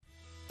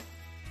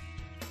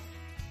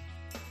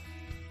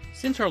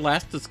Since our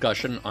last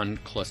discussion on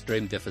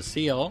Clostridium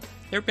difficile,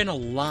 there have been a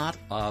lot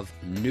of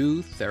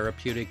new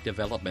therapeutic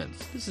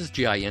developments. This is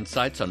GI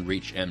Insights on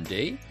Reach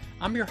MD.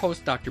 I'm your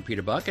host, Dr.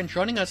 Peter Buck, and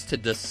joining us to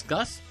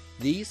discuss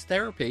these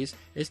therapies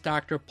is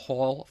Dr.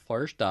 Paul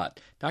Feuerstadt.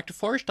 Dr.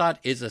 Feuerstadt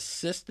is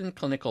Assistant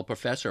Clinical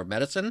Professor of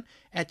Medicine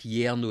at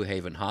Yale-New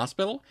Haven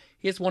Hospital.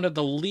 He is one of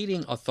the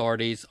leading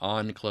authorities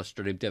on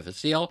Clostridium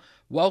difficile.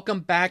 Welcome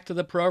back to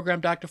the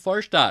program, Dr.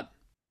 Feuerstadt.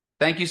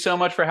 Thank you so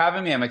much for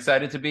having me. I'm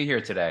excited to be here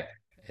today.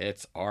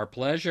 It's our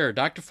pleasure.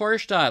 Dr.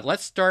 Feuerstadt,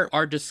 let's start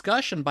our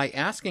discussion by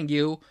asking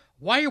you,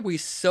 why are we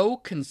so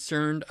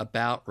concerned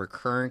about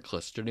recurrent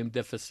Clostridium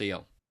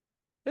difficile?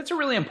 That's a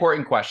really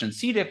important question.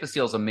 C.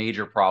 difficile is a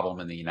major problem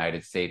in the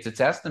United States.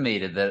 It's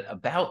estimated that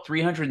about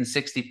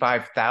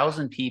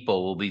 365,000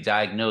 people will be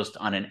diagnosed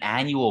on an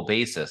annual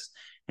basis.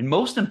 And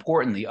most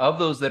importantly, of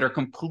those that are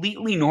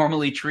completely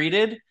normally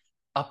treated,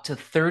 up to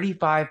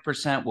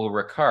 35% will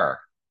recur.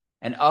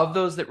 And of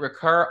those that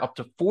recur, up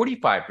to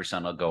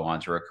 45% will go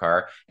on to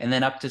recur, and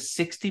then up to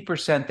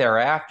 60%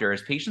 thereafter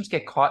as patients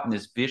get caught in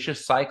this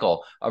vicious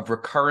cycle of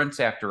recurrence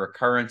after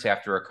recurrence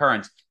after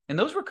recurrence. And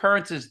those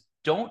recurrences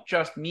don't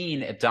just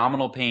mean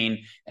abdominal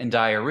pain and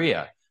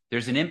diarrhea.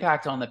 There's an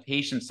impact on the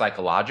patient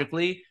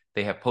psychologically.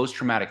 They have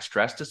post-traumatic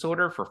stress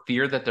disorder for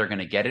fear that they're going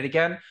to get it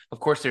again.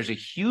 Of course, there's a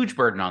huge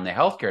burden on the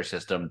healthcare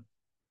system.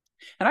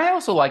 And I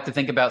also like to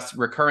think about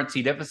recurrent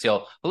C.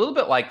 difficile a little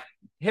bit like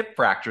hip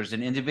fractures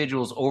in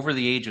individuals over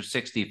the age of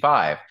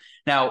 65.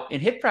 Now,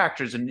 in hip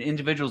fractures in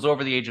individuals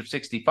over the age of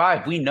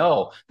 65, we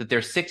know that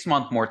their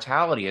 6-month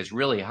mortality is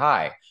really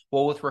high.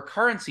 Well, with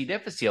recurrent C.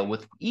 difficile,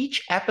 with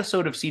each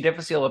episode of C.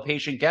 difficile a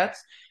patient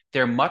gets,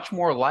 they're much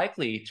more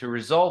likely to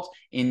result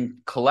in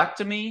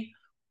colectomy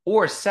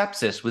or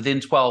sepsis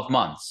within 12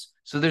 months.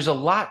 So there's a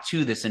lot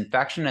to this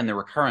infection and the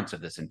recurrence of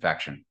this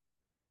infection.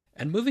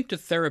 And moving to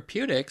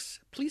therapeutics,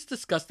 please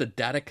discuss the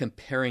data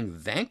comparing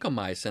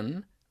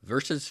vancomycin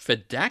versus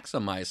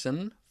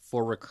fidaxomicin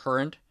for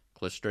recurrent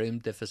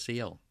Clostridium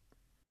difficile.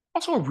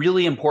 Also a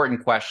really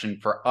important question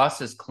for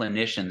us as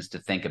clinicians to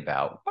think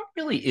about. What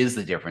really is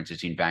the difference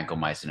between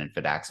vancomycin and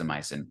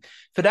fidaxomicin?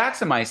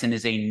 Fidaxomicin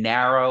is a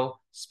narrow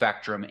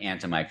spectrum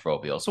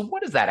antimicrobial. So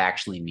what does that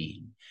actually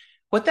mean?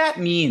 What that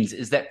means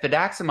is that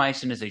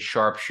fidaxomicin is a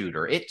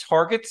sharpshooter. It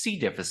targets C.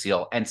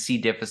 difficile and C.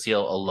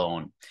 difficile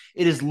alone.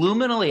 It is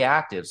luminally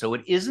active, so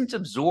it isn't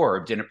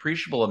absorbed in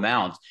appreciable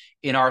amounts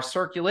in our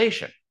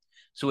circulation.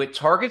 So it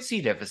targets C.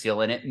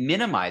 difficile and it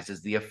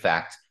minimizes the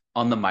effect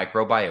on the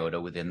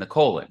microbiota within the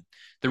colon.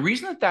 The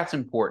reason that that's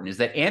important is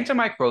that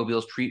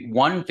antimicrobials treat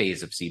one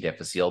phase of C.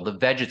 difficile, the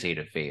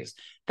vegetative phase.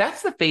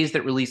 That's the phase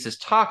that releases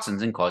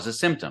toxins and causes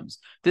symptoms.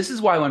 This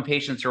is why when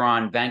patients are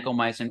on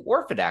vancomycin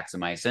or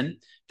fidaxomicin,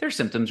 their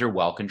symptoms are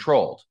well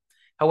controlled.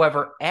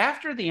 However,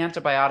 after the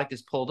antibiotic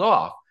is pulled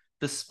off,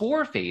 the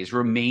spore phase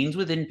remains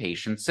within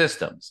patient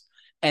systems.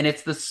 And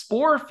it's the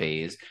spore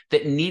phase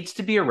that needs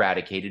to be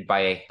eradicated by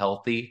a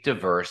healthy,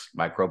 diverse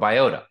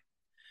microbiota.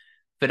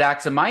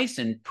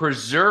 Fidaxomicin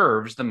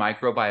preserves the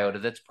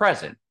microbiota that's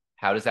present.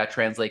 How does that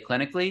translate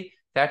clinically?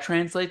 That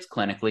translates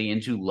clinically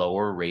into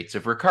lower rates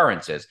of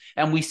recurrences.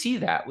 And we see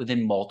that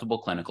within multiple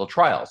clinical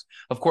trials.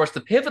 Of course,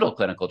 the pivotal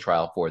clinical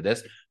trial for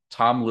this,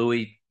 Tom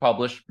Louie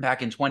published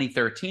back in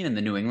 2013 in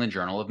the New England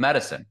Journal of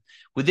Medicine.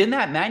 Within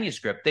that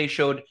manuscript, they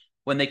showed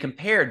when they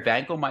compared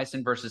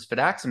vancomycin versus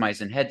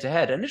fidaxomicin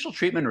head-to-head, initial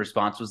treatment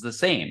response was the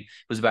same. It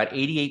was about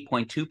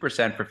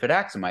 88.2% for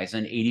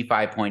fidaxomicin,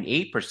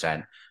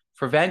 85.8%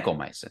 for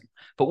vancomycin.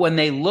 But when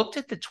they looked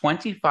at the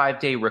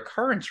 25-day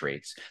recurrence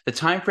rates, the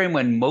time frame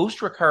when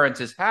most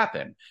recurrences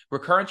happen,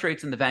 recurrence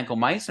rates in the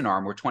vancomycin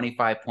arm were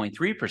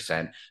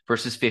 25.3%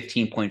 versus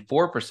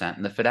 15.4%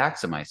 in the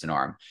fidaxomicin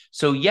arm.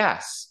 So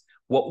yes,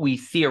 what we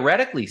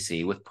theoretically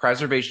see with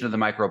preservation of the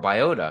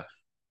microbiota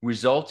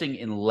resulting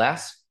in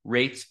less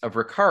rates of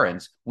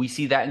recurrence, we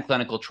see that in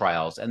clinical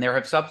trials. And there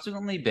have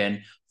subsequently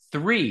been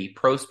 3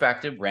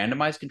 prospective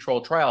randomized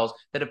controlled trials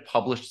that have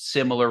published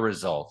similar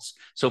results.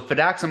 So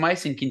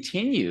fidaxomicin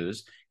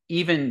continues,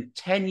 even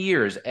 10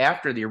 years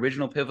after the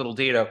original pivotal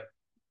data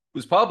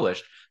was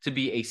published, to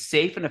be a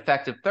safe and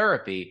effective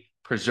therapy,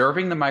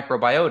 preserving the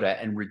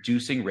microbiota and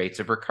reducing rates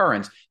of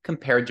recurrence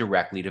compared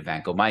directly to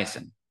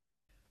vancomycin.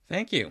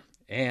 Thank you.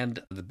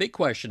 And the big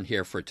question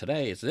here for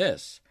today is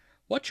this.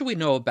 What should we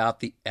know about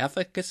the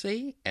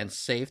efficacy and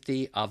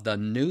safety of the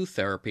new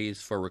therapies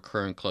for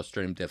recurrent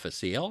Clostridium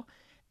difficile?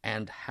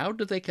 And how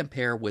do they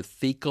compare with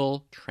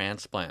fecal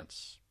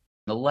transplants?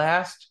 The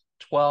last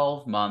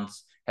 12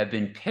 months have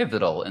been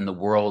pivotal in the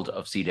world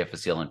of C.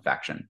 difficile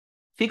infection.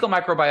 Fecal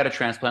microbiota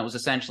transplant was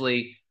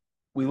essentially,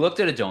 we looked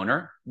at a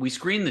donor, we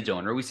screened the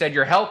donor, we said,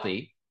 you're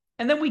healthy,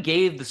 and then we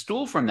gave the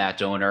stool from that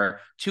donor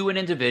to an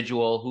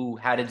individual who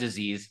had a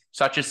disease,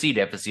 such as C.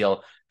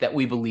 difficile, that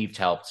we believed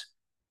helped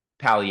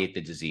palliate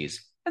the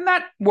disease. And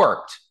that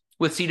worked.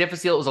 With C.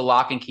 difficile, it was a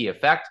lock and key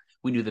effect.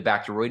 We knew the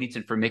Bacteroidetes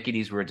and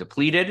Firmicutes were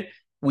depleted.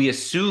 We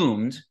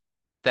assumed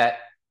that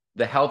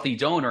the healthy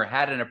donor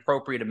had an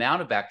appropriate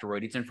amount of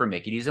Bacteroidetes and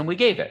Firmicutes, and we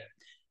gave it.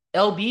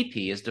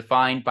 LBP is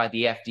defined by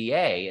the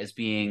FDA as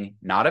being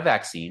not a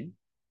vaccine,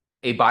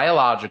 a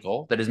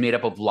biological that is made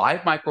up of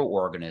live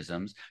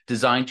microorganisms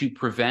designed to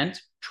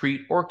prevent,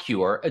 treat, or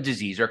cure a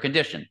disease or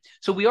condition.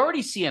 So we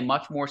already see a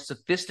much more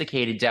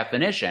sophisticated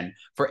definition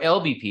for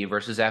LBP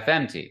versus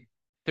FMT.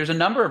 There's a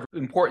number of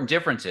important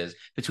differences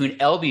between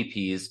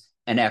LBPs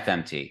and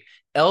FMT.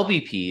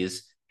 LBPs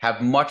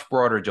have much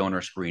broader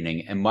donor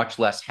screening and much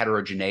less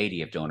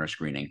heterogeneity of donor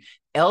screening.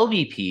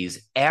 LBPs,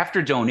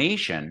 after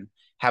donation,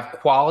 have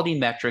quality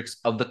metrics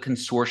of the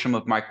consortium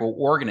of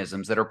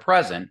microorganisms that are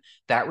present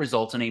that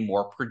results in a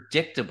more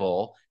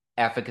predictable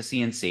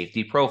efficacy and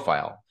safety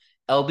profile.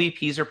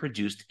 LBPs are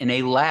produced in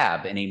a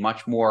lab in a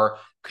much more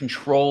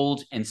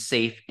controlled and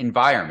safe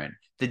environment.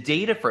 The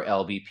data for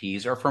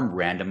LBPs are from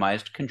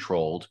randomized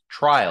controlled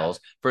trials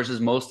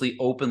versus mostly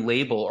open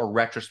label or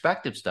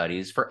retrospective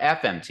studies for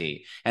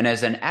FMT. And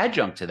as an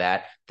adjunct to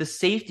that, the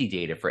safety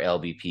data for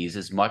LBPs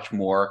is much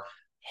more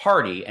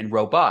hardy and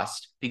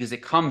robust because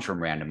it comes from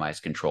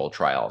randomized controlled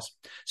trials.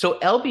 So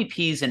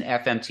LBPs and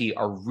FMT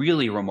are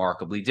really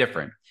remarkably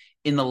different.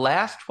 In the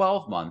last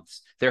 12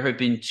 months, there have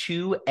been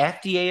 2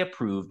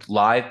 FDA-approved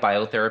live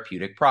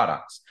biotherapeutic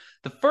products.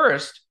 The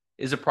first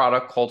is a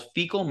product called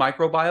Fecal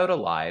Microbiota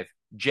Live,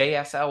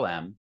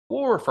 JSLM.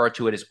 We'll refer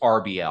to it as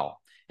RBL.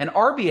 And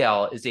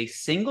RBL is a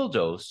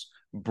single-dose,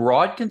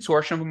 broad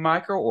consortium of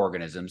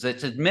microorganisms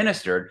that's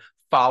administered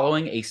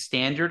following a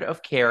standard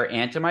of care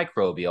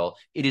antimicrobial.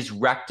 It is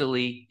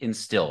rectally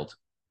instilled.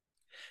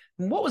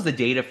 And what was the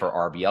data for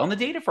RBL? And the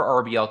data for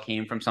RBL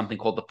came from something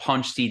called the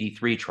PUNCH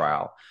CD3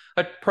 trial,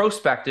 a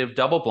prospective,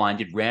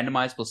 double-blinded,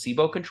 randomized,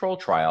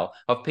 placebo-controlled trial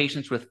of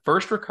patients with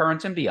first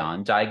recurrence and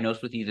beyond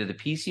diagnosed with either the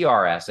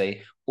PCR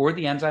assay or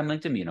the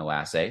enzyme-linked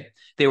immunoassay.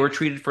 They were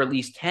treated for at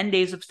least 10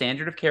 days of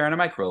standard of care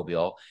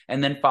antimicrobial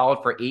and then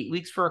followed for 8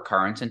 weeks for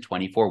recurrence and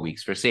 24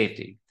 weeks for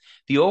safety.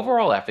 The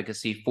overall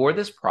efficacy for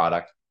this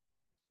product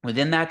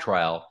within that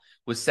trial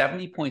was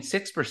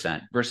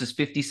 70.6% versus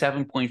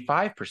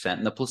 57.5%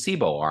 in the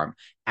placebo arm.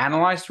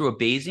 Analyzed through a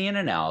Bayesian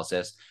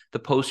analysis, the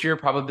posterior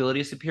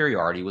probability of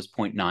superiority was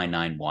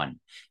 0.991.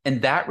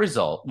 And that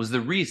result was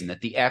the reason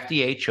that the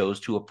FDA chose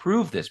to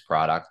approve this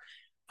product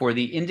for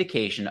the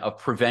indication of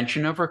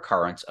prevention of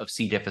recurrence of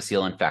C.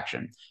 difficile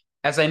infection.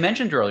 As I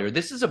mentioned earlier,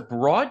 this is a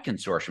broad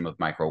consortium of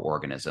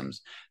microorganisms.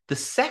 The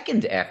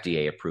second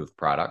FDA-approved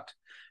product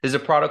is a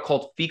product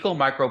called Fecal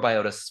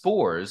Microbiota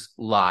Spores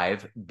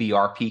Live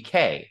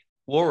BRPK.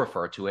 We'll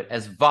refer to it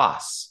as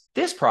VOS.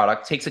 This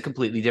product takes a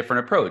completely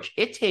different approach.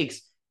 It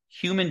takes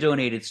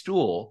human-donated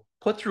stool,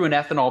 put through an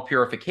ethanol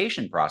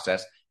purification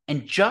process,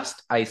 and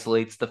just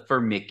isolates the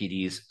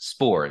Firmicutes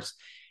spores.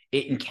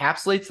 It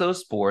encapsulates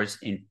those spores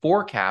in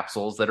 4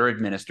 capsules that are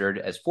administered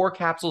as 4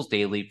 capsules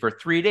daily for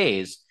 3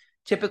 days,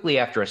 typically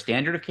after a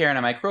standard of care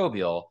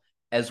antimicrobial,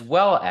 as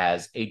well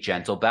as a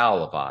gentle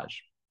bowel lavage.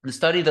 The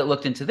study that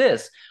looked into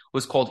this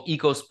was called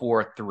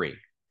EcoSpore 3.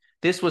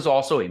 This was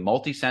also a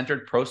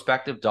multi-centered,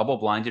 prospective,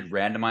 double-blinded,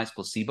 randomized,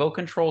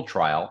 placebo-controlled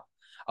trial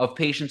of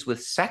patients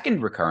with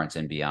second recurrence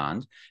and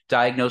beyond,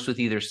 diagnosed with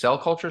either cell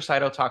culture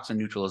cytotoxin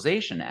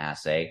neutralization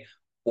assay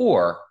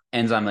or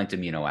enzyme-linked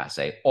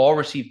immunoassay. All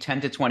received 10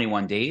 to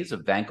 21 days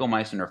of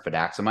vancomycin or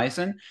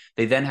fidaxomicin.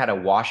 They then had a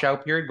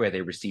washout period where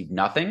they received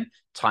nothing,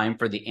 time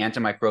for the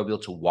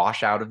antimicrobial to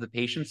wash out of the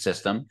patient's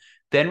system,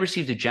 then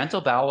received a gentle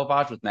bowel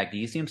lavage with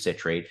magnesium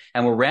citrate,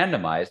 and were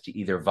randomized to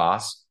either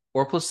VOS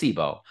or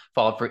placebo,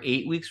 followed for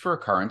 8 weeks for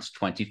recurrence,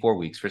 24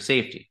 weeks for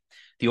safety.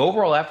 The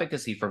overall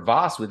efficacy for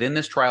VOS within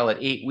this trial at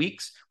 8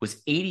 weeks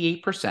was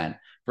 88%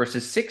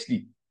 versus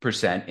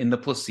 60% in the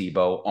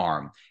placebo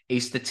arm, a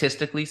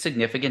statistically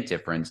significant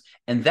difference,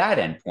 and that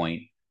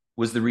endpoint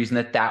was the reason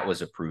that that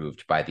was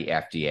approved by the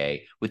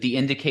FDA with the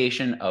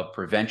indication of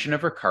prevention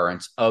of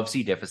recurrence of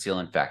C. difficile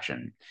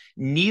infection.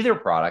 Neither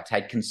product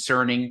had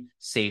concerning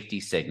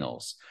safety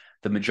signals.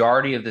 The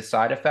majority of the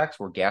side effects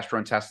were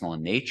gastrointestinal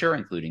in nature,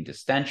 including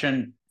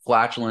distension,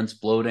 flatulence,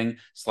 bloating,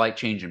 slight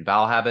change in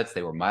bowel habits.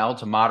 They were mild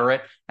to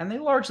moderate, and they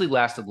largely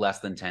lasted less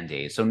than 10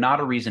 days. So not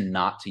a reason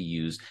not to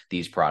use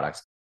these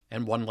products.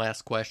 And one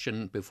last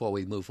question before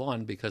we move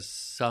on, because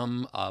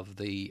some of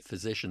the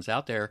physicians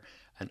out there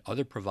and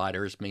other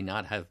providers may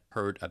not have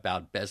heard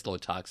about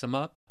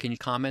bezlotoxumab. Can you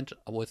comment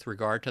with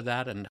regard to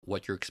that and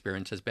what your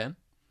experience has been?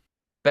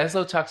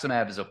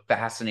 Bezlotoxumab is a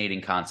fascinating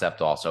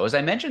concept also. As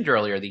I mentioned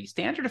earlier, the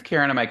standard of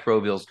care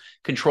antimicrobials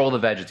control the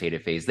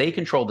vegetative phase. They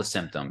control the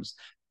symptoms.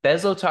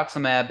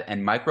 Bezlotoxumab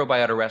and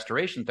microbiota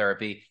restoration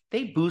therapy,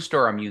 they boost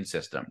our immune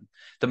system.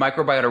 The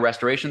microbiota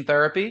restoration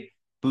therapy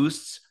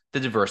boosts the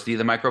diversity of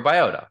the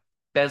microbiota.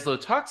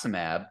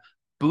 Bezlotoxumab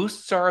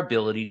boosts our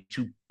ability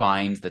to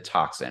bind the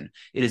toxin.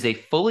 It is a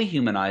fully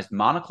humanized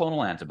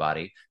monoclonal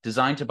antibody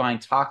designed to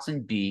bind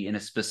toxin B in a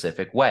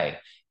specific way.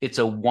 It's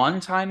a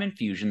one-time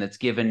infusion that's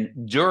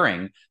given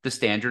during the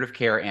standard of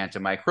care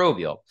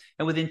antimicrobial.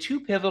 And within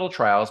 2 pivotal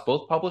trials,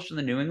 both published in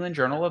the New England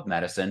Journal of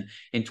Medicine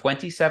in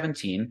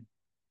 2017,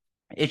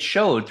 it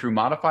showed through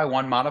Modify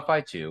 1,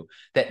 Modify 2,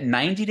 that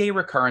 90-day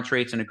recurrence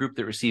rates in a group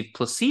that received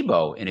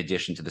placebo in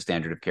addition to the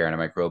standard of care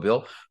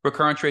antimicrobial,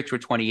 recurrence rates were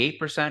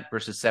 28%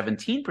 versus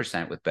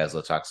 17% with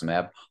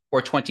bezlotoxumab,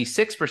 or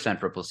 26%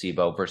 for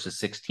placebo versus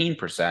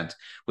 16%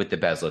 with the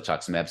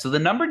bezlotuximab. So the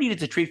number needed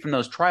to treat from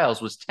those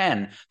trials was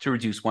 10 to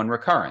reduce one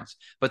recurrence.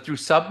 But through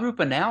subgroup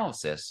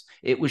analysis,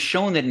 it was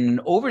shown that in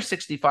an over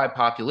 65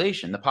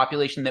 population, the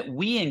population that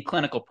we in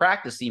clinical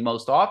practice see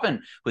most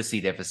often with C.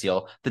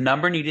 difficile, the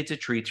number needed to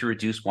treat to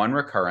reduce one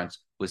recurrence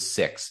was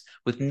 6,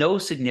 with no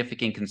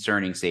significant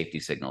concerning safety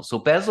signals. So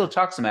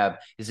bezlotuximab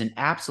is an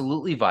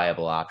absolutely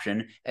viable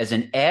option as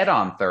an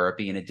add-on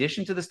therapy in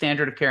addition to the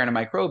standard of care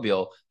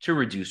antimicrobial to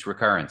reduce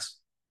recurrence.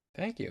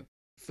 Thank you.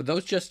 For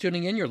those just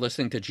tuning in, you're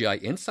listening to GI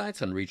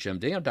Insights on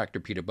ReachMD. I'm Dr.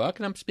 Peter Buck,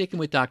 and I'm speaking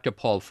with Dr.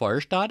 Paul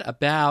Feuerstadt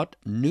about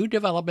new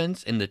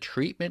developments in the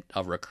treatment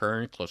of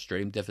recurrent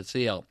Clostridium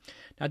difficile.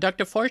 Now,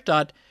 Dr.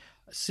 Feuerstadt,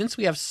 since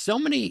we have so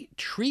many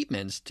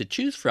treatments to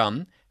choose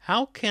from,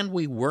 how can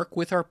we work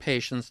with our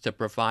patients to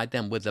provide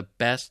them with the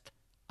best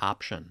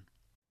option?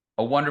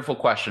 A wonderful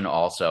question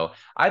also.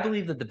 I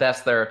believe that the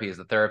best therapy is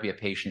the therapy a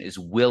patient is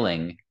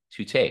willing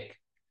to take.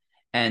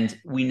 And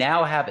we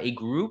now have a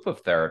group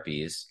of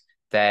therapies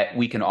that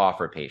we can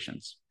offer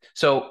patients.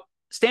 So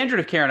standard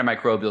of care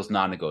antimicrobial is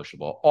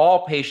non-negotiable.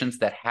 All patients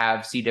that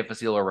have C.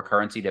 difficile or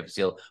recurrent C.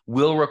 difficile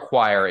will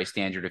require a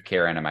standard of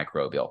care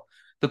antimicrobial.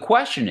 The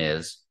question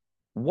is,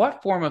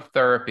 what form of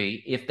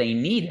therapy, if they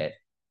need it,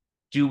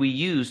 do we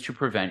use to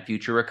prevent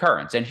future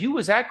recurrence? And who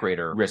is at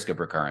greater risk of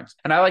recurrence?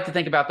 And I like to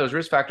think about those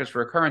risk factors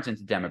for recurrence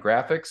into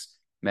demographics,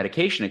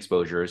 medication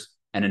exposures,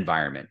 and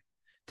environment.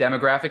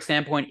 Demographic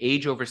standpoint,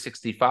 age over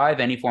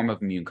 65, any form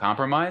of immune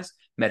compromise.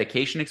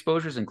 Medication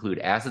exposures include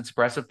acid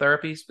suppressive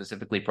therapy,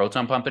 specifically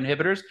proton pump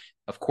inhibitors,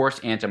 of course,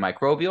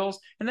 antimicrobials,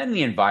 and then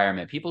the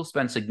environment. People who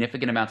spend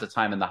significant amounts of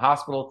time in the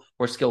hospital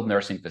or skilled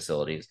nursing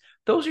facilities.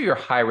 Those are your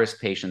high-risk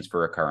patients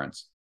for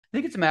recurrence. I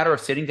think it's a matter of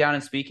sitting down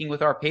and speaking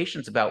with our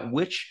patients about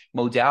which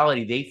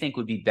modality they think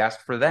would be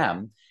best for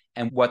them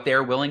and what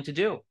they're willing to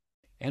do.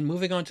 And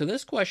moving on to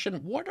this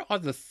question, what are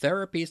the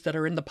therapies that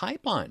are in the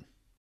pipeline?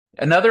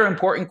 Another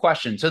important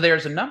question. So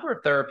there's a number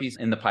of therapies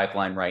in the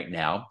pipeline right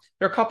now.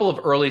 There are a couple of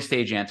early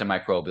stage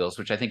antimicrobials,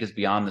 which I think is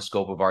beyond the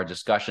scope of our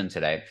discussion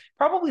today.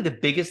 Probably the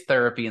biggest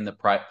therapy in the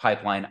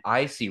pipeline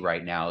I see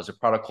right now is a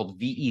product called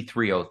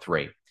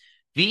VE303.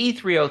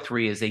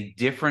 VE303 is a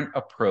different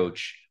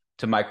approach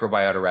to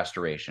microbiota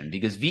restoration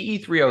because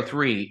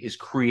VE303 is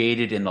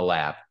created in the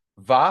lab.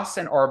 VAS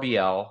and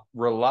RBL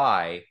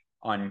rely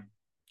on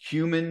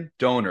human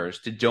donors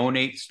to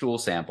donate stool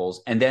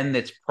samples, and then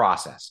it's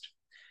processed.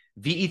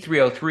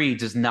 VE303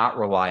 does not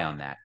rely on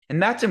that. And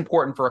that's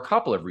important for a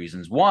couple of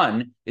reasons.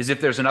 One is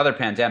if there's another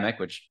pandemic,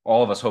 which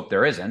all of us hope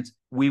there isn't,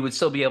 we would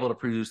still be able to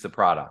produce the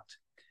product.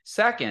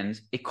 Second,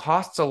 it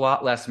costs a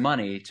lot less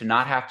money to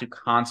not have to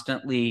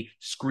constantly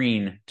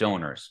screen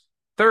donors.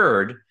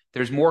 Third,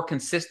 there's more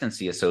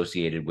consistency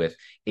associated with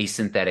a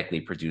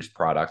synthetically produced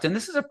product. And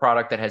this is a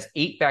product that has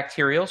 8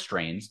 bacterial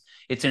strains.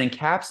 It's an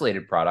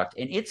encapsulated product,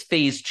 and its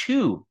phase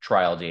 2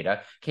 trial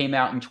data came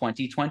out in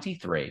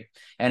 2023.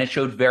 And it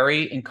showed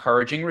very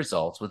encouraging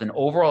results with an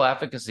overall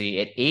efficacy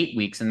at 8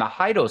 weeks in the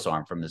high-dose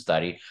arm from the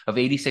study of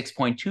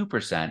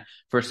 86.2%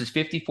 versus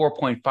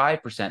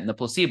 54.5% in the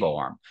placebo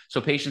arm. So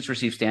patients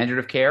received standard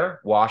of care,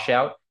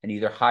 washout, and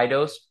either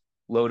high-dose,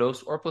 low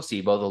dose, or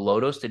placebo. The low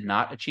dose did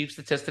not achieve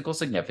statistical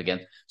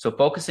significance. So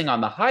focusing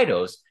on the high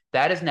dose,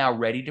 that is now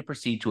ready to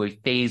proceed to a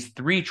phase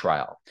 3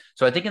 trial.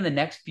 So I think in the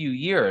next few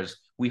years,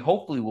 we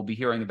hopefully will be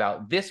hearing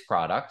about this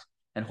product,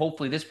 and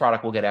hopefully this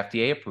product will get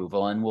FDA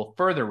approval and will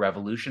further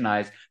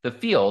revolutionize the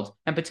field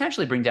and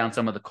potentially bring down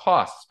some of the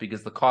costs,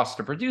 because the cost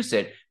to produce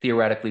it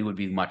theoretically would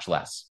be much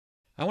less.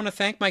 I want to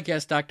thank my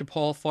guest, Dr.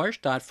 Paul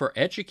Feuerstadt, for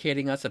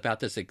educating us about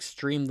this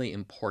extremely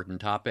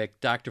important topic.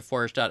 Dr.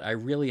 Feuerstadt, I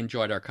really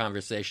enjoyed our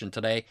conversation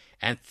today,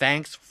 and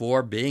thanks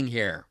for being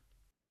here.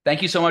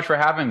 Thank you so much for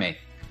having me.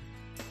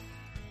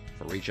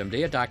 For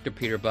ReachMD, Dr.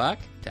 Peter Buck.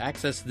 To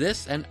access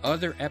this and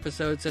other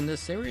episodes in this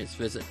series,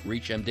 visit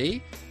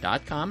reachmd.com/GI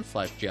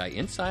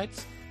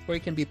Insights, where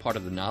you can be part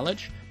of the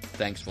knowledge.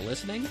 Thanks for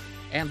listening,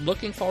 and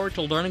looking forward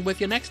to learning with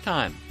you next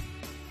time.